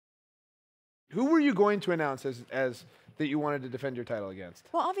Who were you going to announce as that you wanted to defend your title against?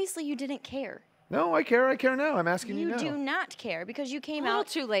 Well, obviously you didn't care. No, I care. I care now. I'm asking you now. You do not care because you came A little out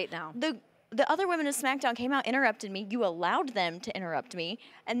too late now. The other women of SmackDown came out, interrupted me. You allowed them to interrupt me,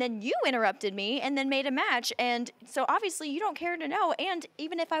 and then you interrupted me, and then made a match. And so obviously you don't care to know. And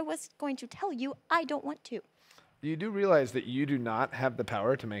even if I was going to tell you, I don't want to. You do realize that you do not have the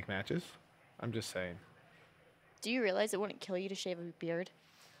power to make matches? I'm just saying. Do you realize it wouldn't kill you to shave a beard?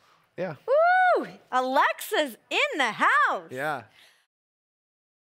 Yeah. Woo! Alexa's in the house. Yeah.